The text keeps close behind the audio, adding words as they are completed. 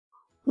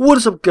What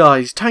is up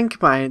guys,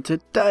 TankMatt, and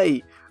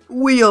today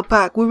we are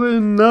back with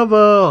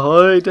another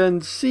hide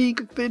and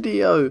seek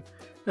video.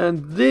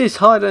 And this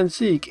hide and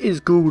seek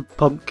is called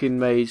Pumpkin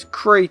Maze,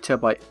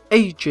 created by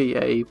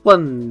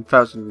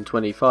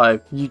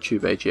AGA1025,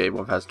 YouTube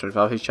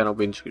AGA1025, his channel will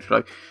be in the description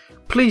below.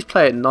 Please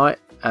play at night,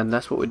 and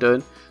that's what we're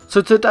doing.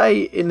 So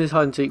today in this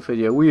hide and seek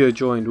video we are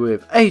joined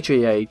with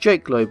AGA,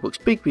 Jake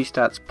Glowbox, Big B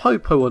Stats,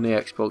 Popo on the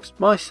Xbox,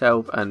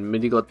 myself and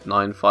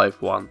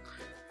Minigod951.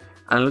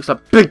 And it looks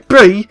like Big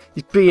B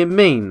is being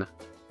mean.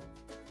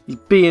 He's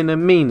being a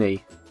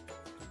meanie.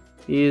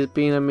 He is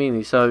being a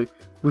meanie. So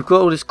we've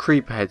got all this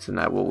creeper heads and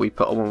that what we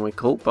put on when we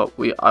caught, but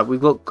we've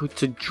got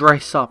to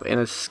dress up in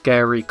a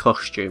scary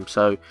costume.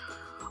 So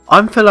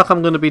I feel like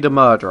I'm going to be the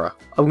murderer.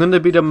 I'm going to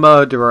be the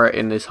murderer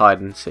in this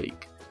hide and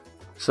seek.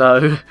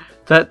 So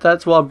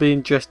that's what I'm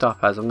being dressed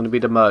up as. I'm going to be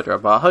the murderer,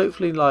 but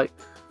hopefully like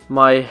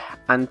my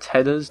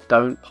antennas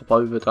don't pop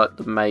over like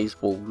the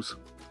maze walls.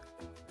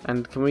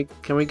 And can we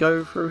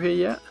go through here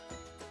yet?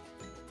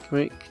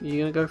 You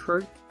gonna go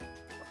through?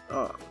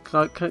 Oh,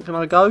 can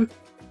I go?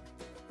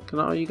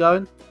 Are you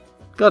going?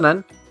 Go on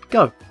then,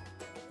 go.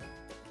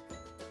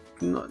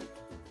 No.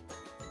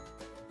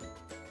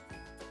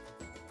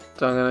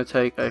 So I'm gonna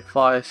take a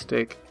fire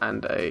stick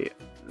and a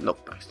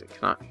knockback stick.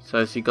 Can I? So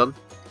is he gone?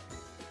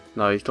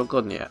 No, he's not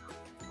gone yet.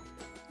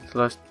 So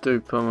let's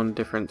put them on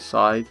different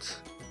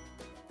sides.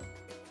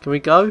 Can we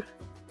go?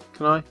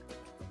 Can I?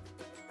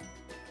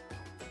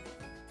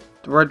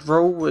 The red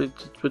wall?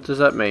 What does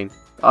that mean?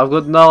 I've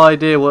got no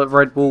idea what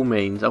red wall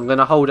means. I'm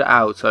gonna hold it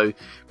out so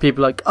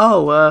people are like,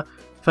 oh,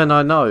 then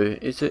I know.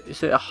 Is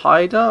it a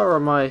hider, or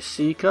am I a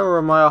seeker, or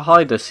am I a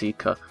hider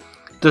seeker?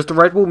 Does the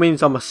red wall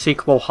means I'm a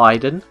seeker while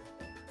hiding?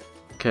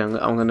 Okay,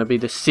 I'm gonna be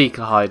the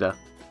seeker hider.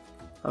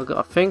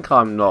 I think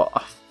I'm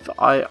not.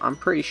 I'm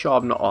pretty sure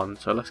I'm not on.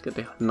 So let's get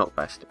the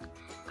knockback stick.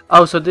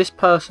 Oh, so this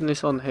person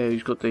is on here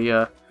who's got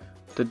the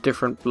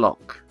different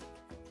block.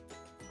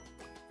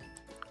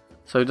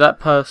 So that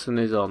person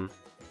is on,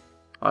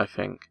 I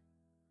think.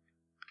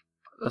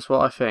 That's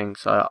what I think.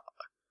 So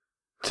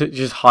to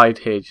just hide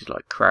here, just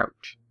like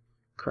crouch.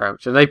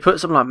 And they put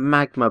some like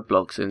magma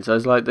blocks in, so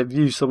it's like they've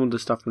used some of the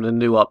stuff from the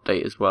new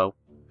update as well.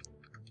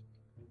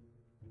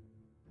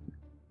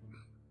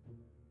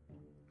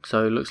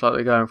 So it looks like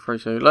they're going through.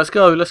 So let's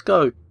go. Let's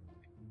go.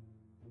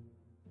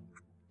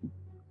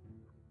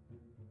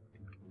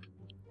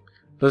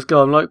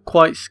 I'm like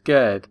quite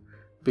scared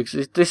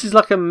because this is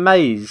like a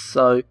maze,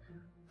 so.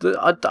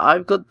 I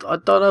don't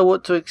know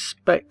what to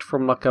expect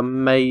from like a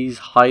maze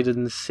hide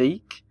and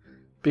seek,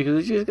 because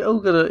it's just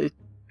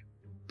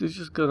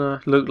gonna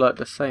look like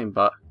the same,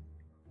 but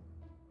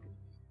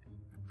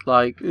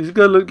like it's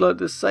gonna look like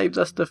the same.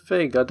 That's the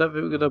thing. I don't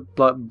think we're gonna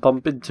like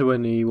bump into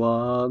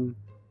anyone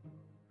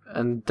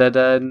and dead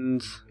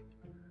ends.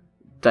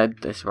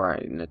 That's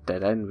right, in a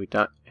dead end we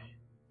don't.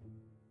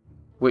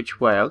 Which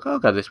way? I'll go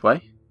this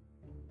way.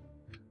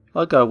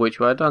 I'll go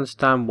which way. I don't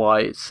understand why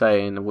it's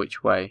saying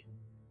which way.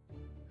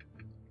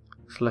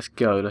 So let's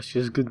go, let's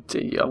just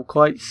continue. I'm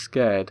quite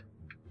scared.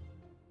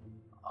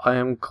 I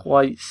am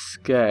quite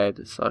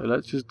scared, so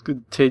let's just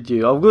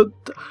continue.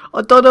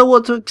 I don't know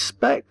what to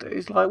expect.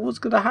 It's like, what's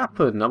going to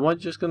happen? Am I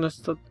just going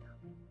to...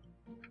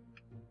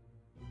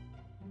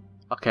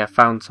 Okay, I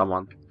found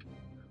someone.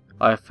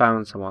 And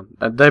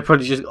they're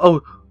probably just... Oh!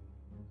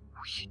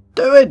 What are you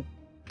doing?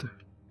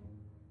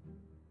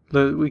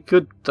 Look,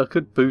 I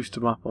could boost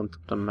them up onto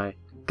them, mate.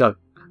 Go.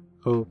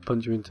 Oh,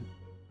 punch him into...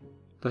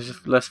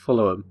 Let's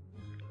follow him.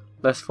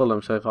 Let's follow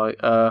him. So if I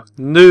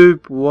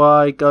noob,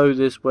 why go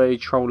this way?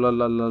 Troll la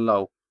la la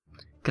la.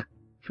 Hit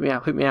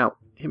me out.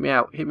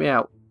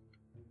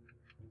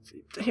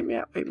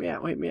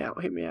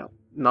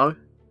 No.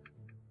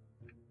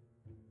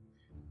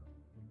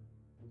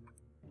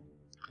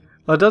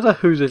 I don't know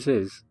who this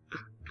is.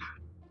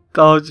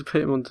 I'll just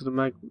put him onto the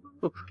mag.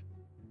 Oop.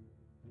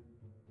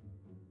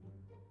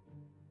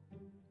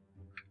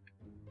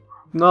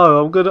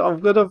 No, I'm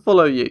gonna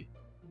follow you.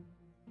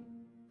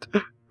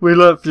 We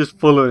like just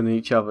following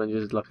each other and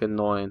just like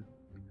annoying.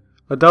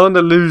 I don't want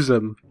to lose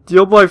them.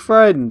 You're my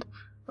friend.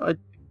 I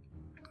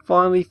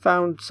finally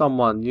found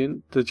someone.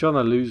 They're trying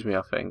to lose me,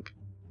 I think.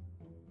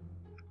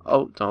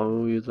 Oh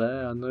no, you're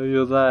there. I know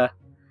you're there.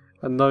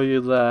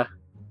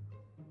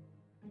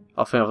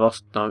 I think I've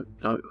lost. No.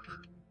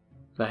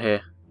 They're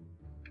here.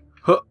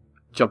 Huh.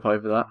 Jump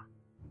over that.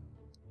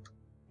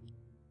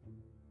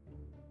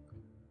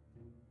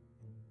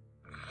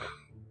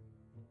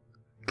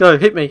 Go,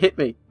 hit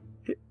me.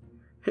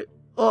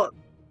 Oh.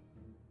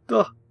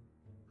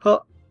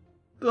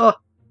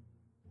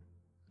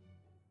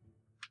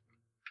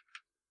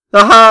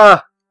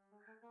 Aha!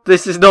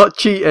 This is not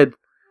cheating.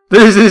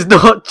 This is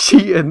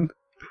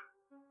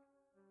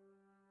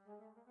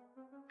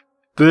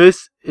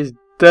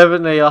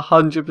definitely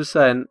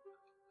 100%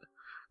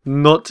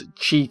 not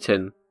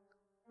cheating.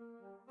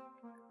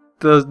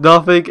 There's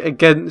nothing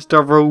against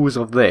the rules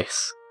of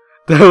this.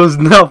 There was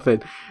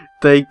nothing.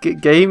 They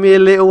gave me a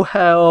little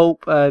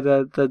help,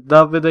 and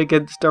nothing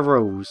against the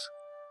rules.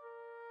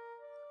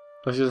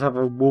 Let's just have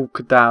a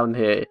walk down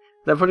here.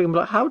 They're probably gonna be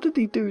like, how did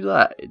he do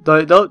that?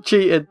 They're not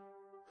cheated.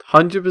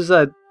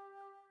 100%.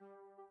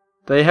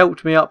 They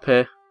helped me up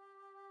here.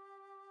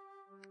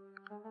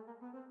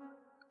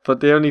 But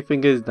the only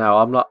thing is now,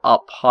 I'm like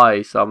up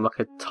high, so I'm like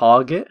a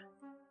target.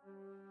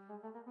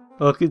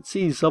 I can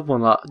see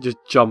someone like just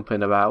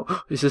jumping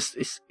about.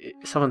 It's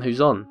someone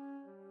who's on.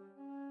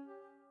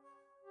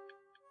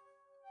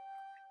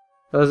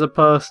 There's a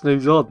person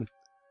who's on.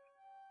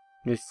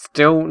 It's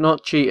still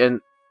not cheating.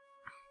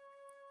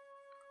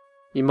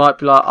 You might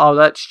be like, oh,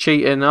 that's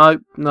cheating. No,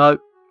 no.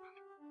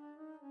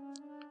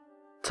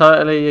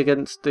 Totally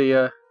against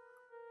the.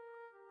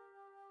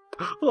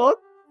 What?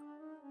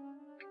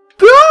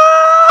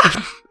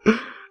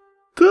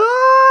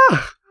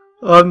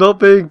 I'm not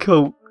being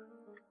caught.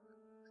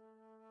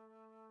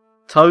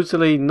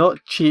 Totally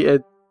not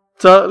cheated.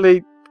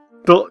 Totally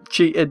not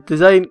cheated.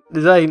 This ain't.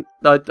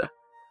 No.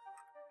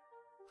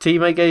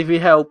 Teammate gave me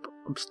help.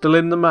 I'm still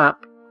in the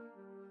map.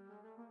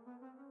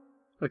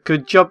 I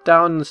could jump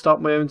down and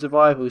start my own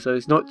survival, so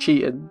it's not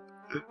cheating.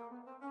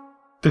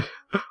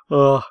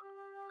 Oh.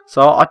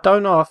 So I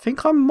don't know. I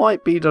think I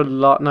might be the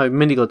last. No,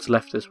 Minigod's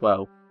left as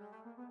well.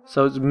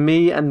 So it's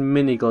me and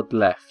Minigod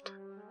left.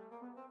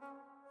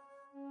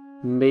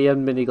 Me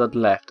and Minigod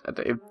left,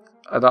 and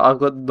I've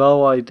got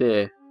no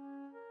idea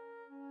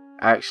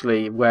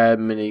actually where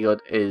Minigod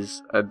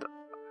is, and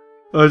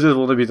I just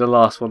want to be the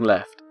last one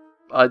left.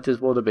 I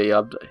just want to be.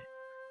 Oh,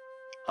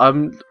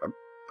 I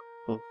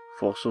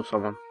saw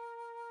someone.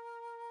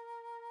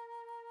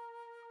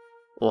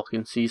 Oh, I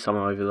can see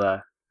someone over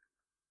there.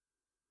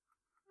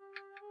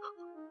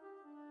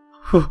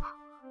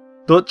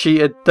 Not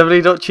cheated.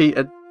 Definitely not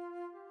cheated.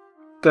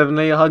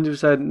 Definitely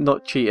 100%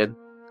 not cheating.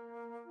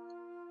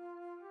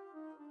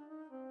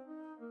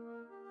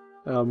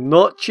 I'm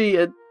not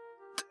cheating.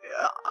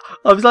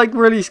 I was like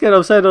really scared.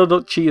 I'm saying I'm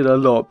not cheating a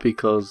lot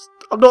because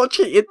I'm not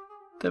cheating.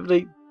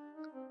 Definitely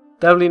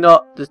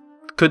not. Just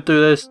could do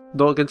this.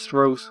 Not against the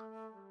rules.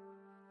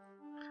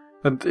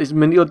 And is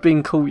Minigod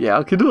being cool? Yeah,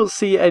 I cannot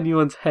see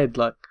anyone's head.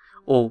 Like,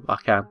 oh, I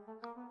can.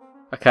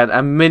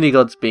 And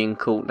Minigod's being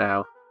caught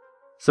now.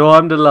 So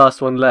I'm the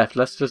last one left.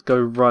 Let's just go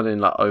running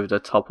like over the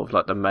top of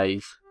like the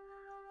maze.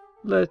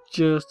 Let's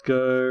just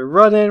go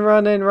running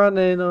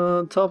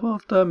on top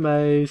of the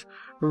maze.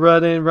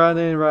 Running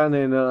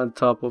on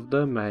top of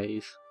the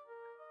maze.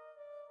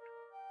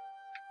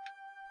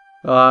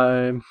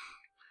 I'm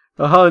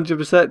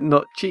 100%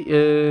 not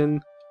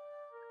cheating.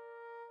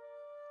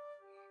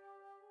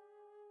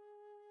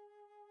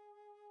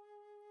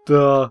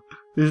 Duh.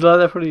 It's like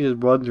they're probably just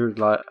wondering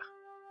like.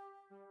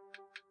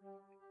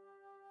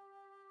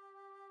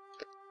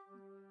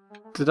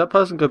 Did that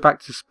person go back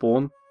to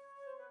spawn?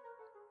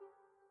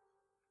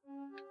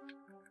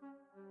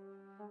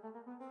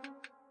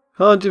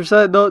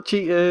 "100% not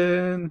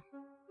cheating."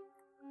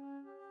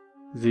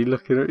 Is he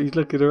looking? He's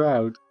looking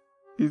around.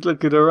 He's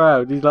looking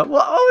around. He's like,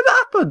 what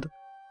happened?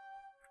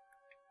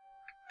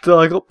 So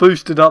I got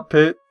boosted up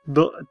here.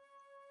 Not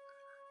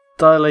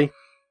entirely.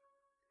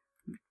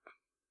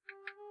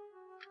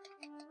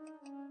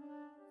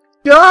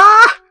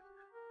 Ah!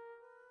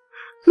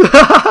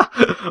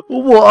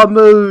 What a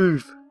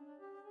move!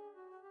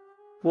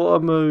 What a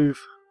move!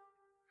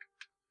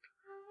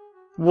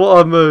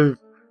 What a move!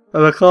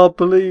 And I can't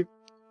believe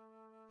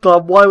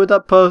that. Why would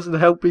that person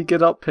help me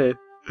get up here?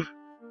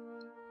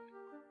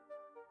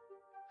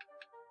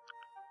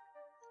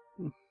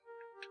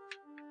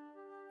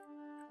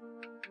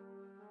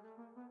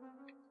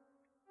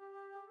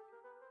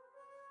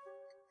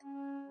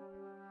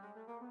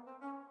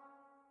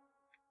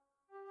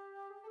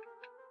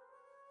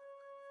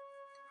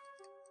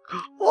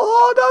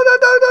 Oh no!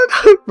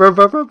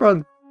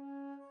 Run!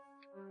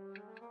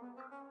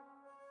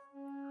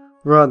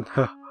 Run!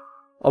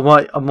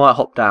 I might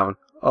hop down.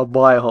 I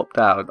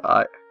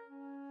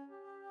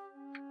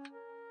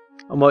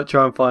might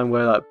try and find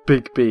where that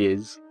Big B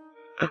is.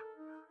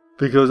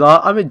 Because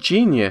I'm a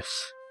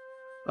genius.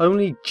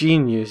 Only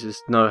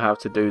geniuses know how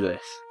to do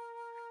this.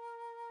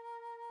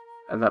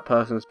 And that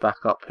person's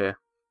back up here.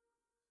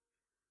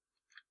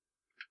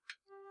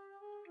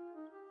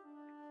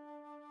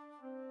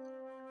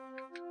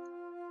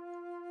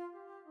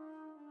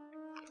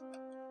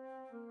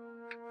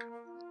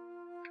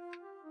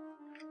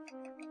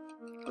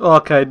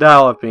 Okay,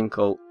 now I've been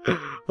caught.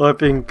 I've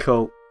been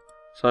caught.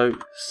 So,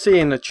 see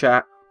in the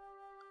chat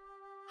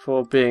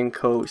for being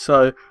caught.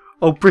 So,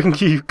 I'll bring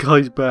you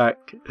guys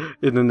back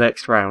in the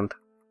next round.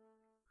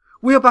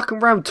 We are back in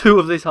round 2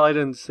 of this hide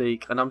and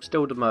seek, and I'm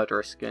still the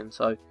murderer skin.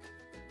 So,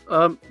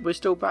 we're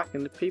still back.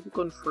 And have people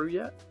gone through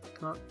yet?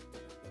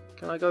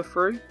 Can I go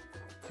through?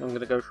 I'm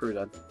gonna go through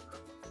then.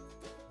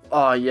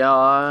 I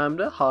am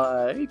the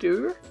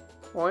hider.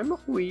 I'm a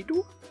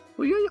hider.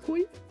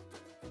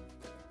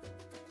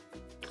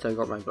 So you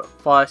got to remember,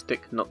 fire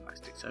stick, not fire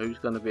stick. So who's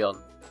going to be on?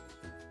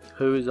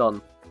 Who is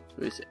on?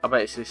 Who is it? I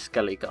bet it's this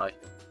skelly guy.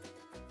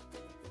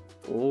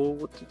 Oh,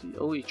 what did he?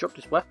 Oh, he dropped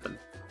his weapon.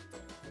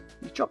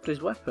 He dropped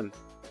his weapon.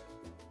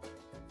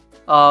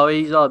 Oh,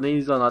 he's on.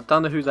 I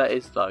don't know who that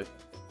is though.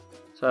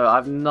 So I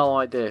have no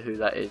idea who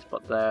that is,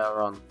 but they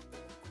are on.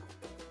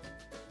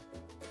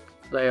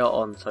 they are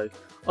on. So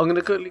I'm going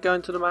to quickly go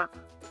into the map.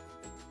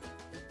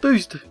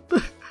 Boost!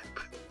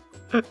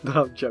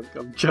 No, I'm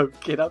joking.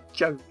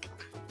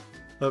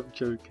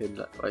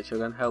 Look, wait, so I'm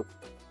going to help.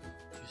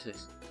 Who's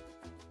this?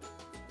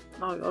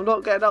 No, I'm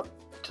not getting up.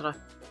 Do you want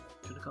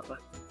to cut that?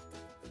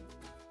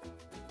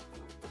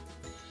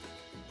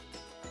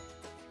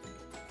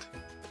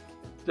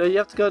 No, you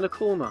have to go in the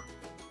corner.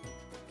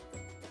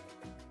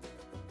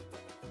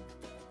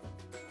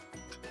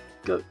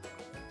 Go.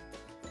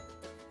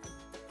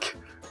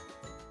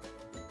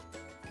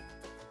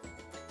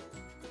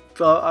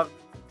 So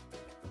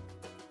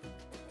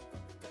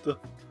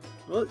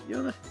what? You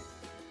wanna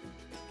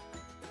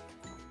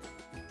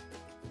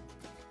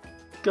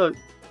go?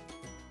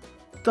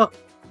 Stop!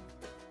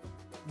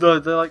 No,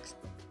 they're like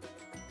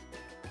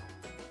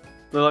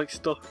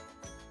stop.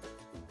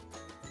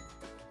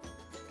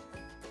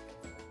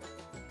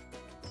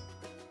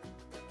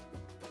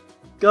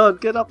 Go on,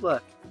 get up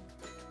there.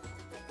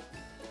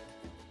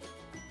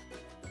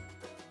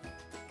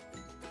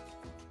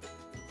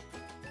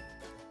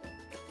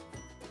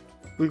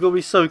 We've got to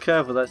be so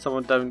careful that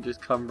someone don't just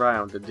come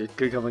round and just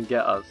come and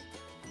get us.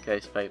 Okay,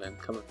 it's failing.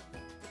 Come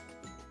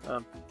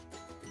on.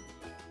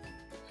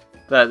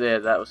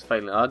 That was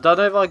failing. I don't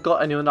know if I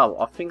got anyone up.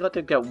 I think I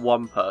did get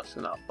one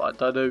person up, but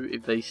I don't know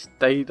if they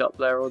stayed up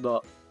there or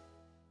not.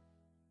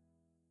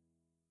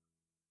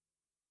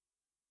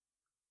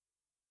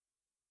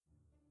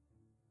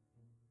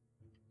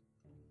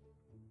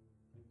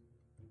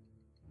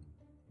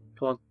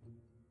 Come on.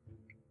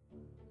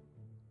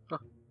 Oh,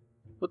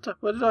 what the?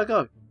 Where did I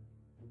go?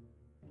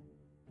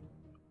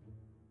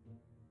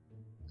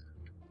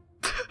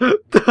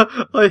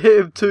 I hit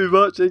him too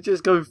much. They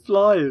just go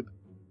flying.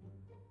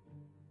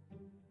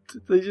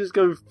 They just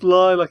go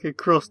fly like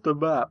across the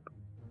map.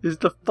 It's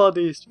the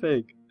funniest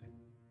thing.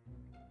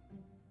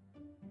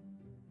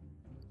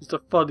 It's the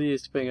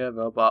funniest thing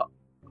ever, but...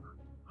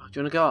 Oh, do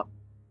you want to go up?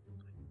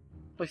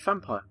 Oh,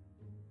 vampire.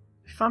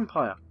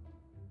 Vampire.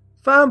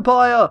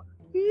 Vampire!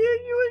 Yeah, what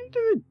are you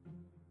doing?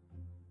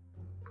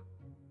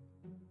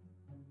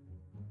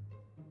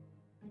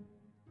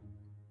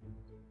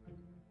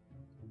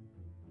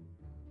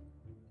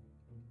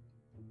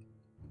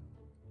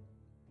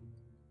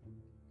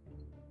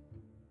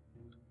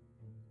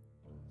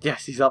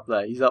 Yes, he's up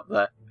there. He's up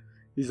there.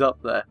 He's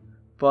up there.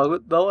 But I've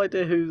got no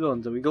idea who's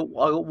on. So I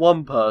got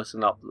one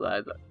person up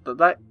there.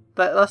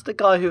 That's the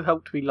guy who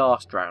helped me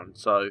last round.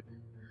 So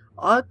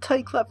I'd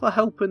take that for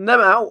helping them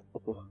out.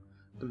 Oh,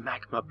 the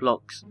magma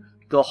blocks.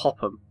 You gotta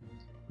hop them.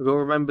 You gotta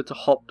remember to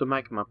hop the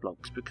magma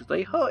blocks because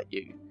they hurt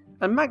you.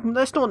 And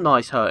that's not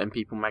nice hurting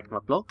people.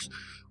 Magma blocks.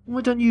 Why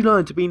don't you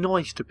learn to be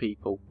nice to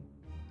people?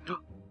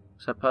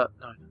 Is that no,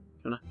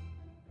 you know.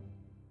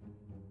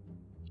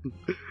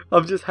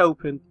 I'm just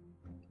helping.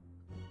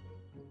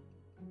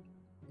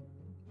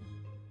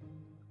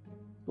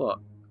 What?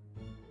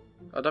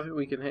 I don't think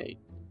we can hit you.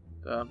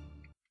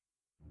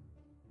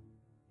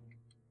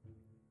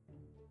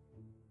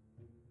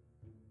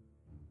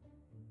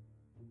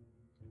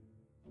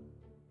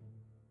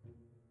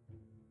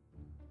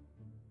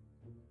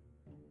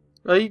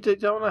 Oh, you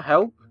don't want to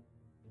help?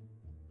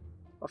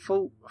 I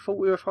thought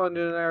we were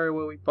finding an area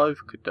where we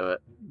both could do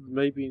it.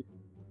 Maybe.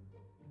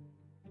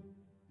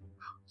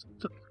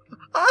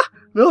 Ah!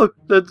 No!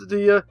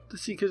 The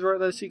seeker's right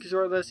there. Seeker's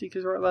right there.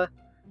 Seeker's right there.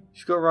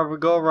 Just gotta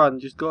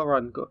run, just gotta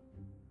run.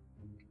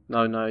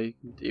 No,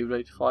 you'll be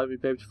able to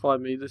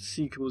find me, The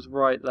seeker was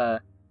right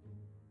there.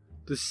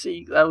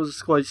 That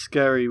was quite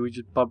scary, we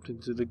just bumped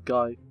into the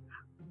guy.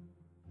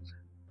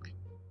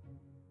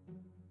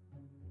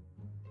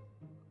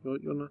 You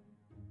wanna...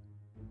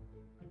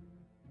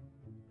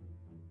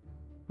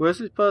 Where's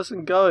this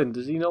person going?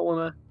 Does he not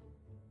wanna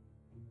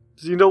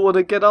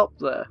get up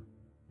there?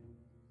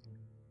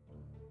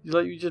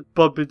 You just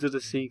bump into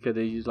the seeker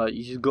and you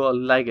just gotta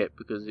leg it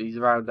because he's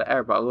around the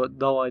area, but I've got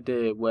no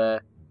idea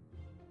where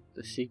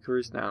the seeker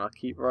is now. I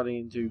keep running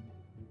into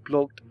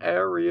blocked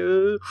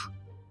area.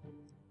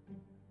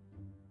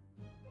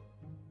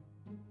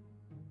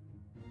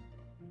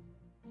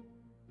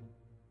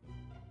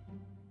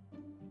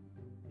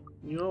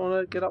 You don't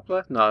wanna get up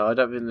there? No, I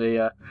don't think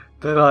they're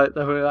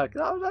like,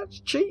 oh, that's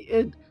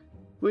cheating.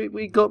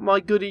 We got my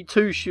goody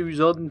 2 shoes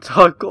on, so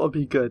I've gotta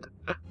be good.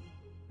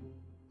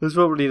 That's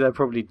probably they're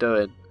probably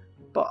doing.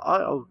 But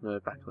oh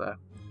no, back there.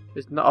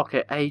 It's not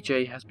okay.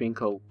 AJ has been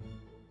called,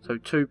 so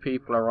 2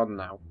 people are on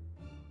now.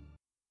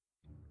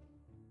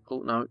 Oh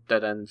no,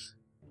 dead ends.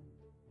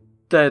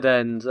 Dead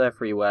ends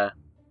everywhere.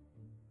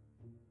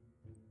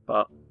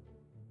 But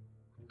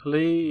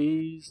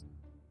please,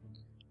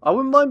 I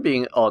wouldn't mind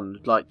being on,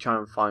 like try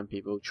and find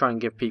people, try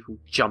and give people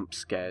jump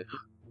scares.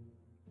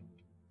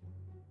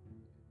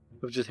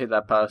 I've just hit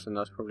that person.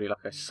 That's probably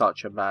like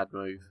such a bad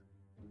move.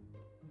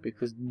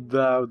 Because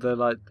now they're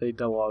like, they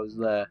know I was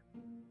there.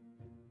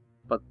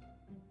 But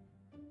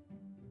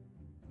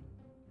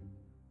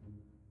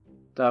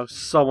now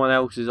someone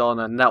else is on,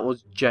 and that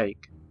was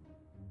Jake.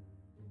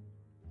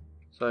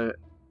 So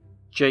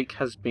Jake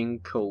has been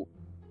caught,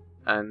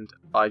 and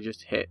I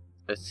just hit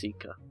a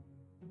seeker.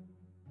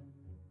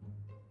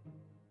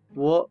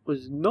 what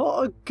was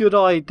not a good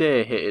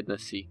idea hitting the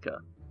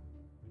Seeker.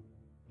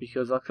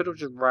 Because I could have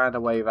just ran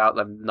away without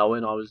them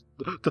knowing I was...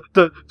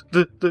 I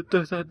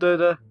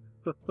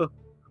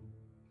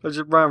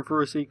just ran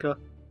through a Seeker.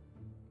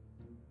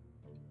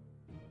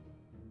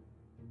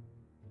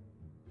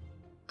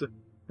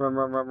 Run,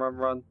 run, run, run,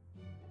 run.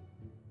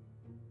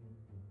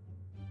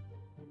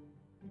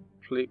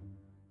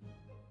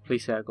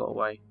 Please say I got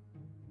away.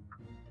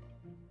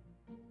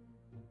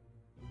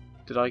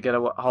 Did I get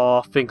away? Oh,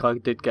 I think I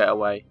did get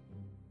away.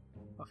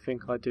 I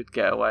think I did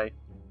get away.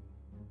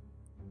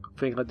 I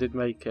think I did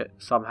make it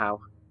somehow.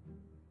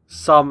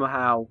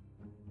 Somehow,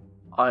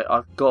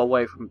 I've got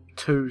away from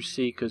 2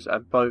 Seekers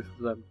and both of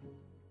them.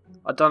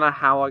 I don't know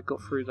how I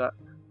got through that.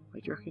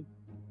 What do you reckon?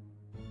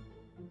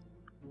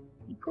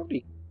 You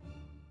probably...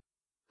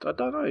 I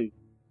don't know.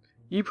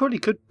 You probably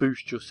could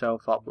boost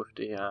yourself up with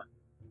the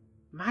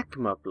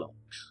magma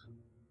blocks.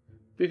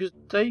 Because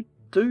they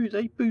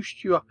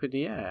boost you up in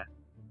the air.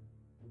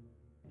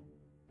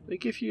 They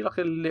give you like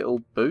a little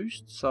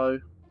boost, so...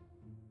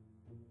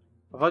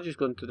 Have I just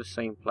gone to the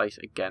same place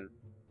again?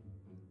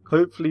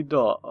 Hopefully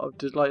not. I've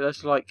just like,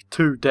 that's like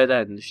 2 dead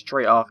ends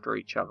straight after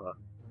each other.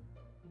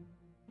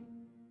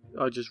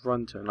 I just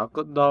run to, and I've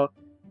got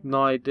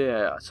no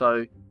idea.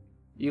 So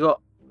you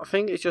got, I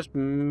think it's just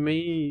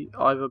me,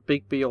 either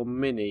Big B or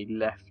Minnie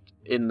left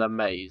in the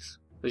maze.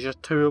 There's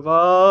just 2 of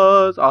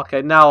us.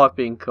 Okay, now I've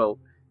been cool.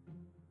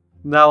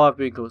 Now I've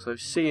been cool. So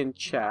see in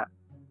chat.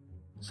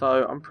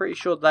 So I'm pretty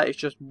sure that is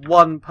just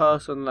 1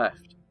 person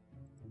left.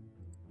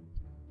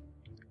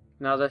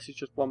 Now this is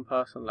just 1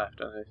 person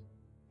left, isn't it?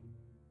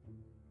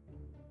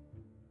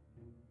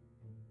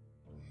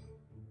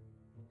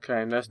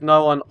 Okay, and there's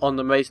no one on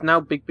the maze. Now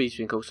Big B's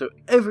been cool, so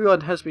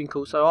everyone has been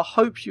cool. So I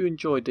hope you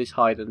enjoyed this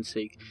hide and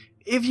seek.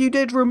 If you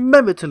did,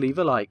 remember to leave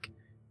a like.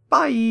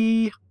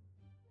 Bye!